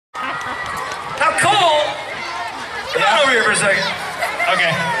here for a second.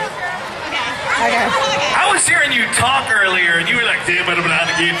 Okay. I was hearing you talk earlier, and you were like,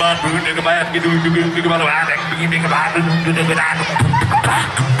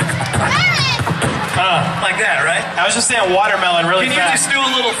 like that, right? I was just saying watermelon really fast. Can you just do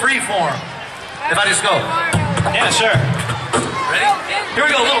a little free form? If I just go. Yeah, sure. Ready? Here we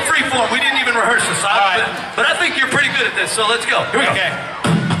go, a little free form. We didn't even rehearse this. But I think you're pretty good at this, so let's go. Here we go. Okay.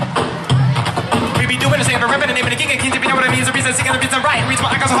 We be doing the same, but ripping the name of the king and king, if you know what I mean, the reason singing the beats are right. Reason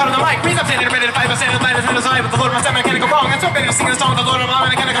why I got so hard on the mic. Reason I'm saying it, ready to fight, but saying it's mine, it's in the zone, but the Lord of my stomach can't go wrong. And so ready to sing the song, the Lord of my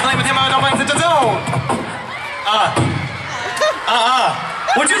mind, I can't complain with him, I don't mind to the zone.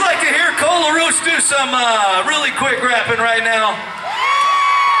 Would you like to hear Cole DeRuse do some really quick rapping right now?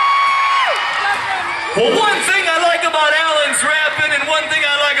 Well, one thing I like about Alan's rapping and one thing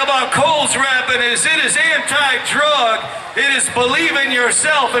I like about Cole's rapping is it is anti-drug. It is believe in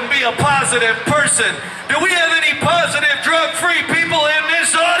yourself and be a positive person. Do we have any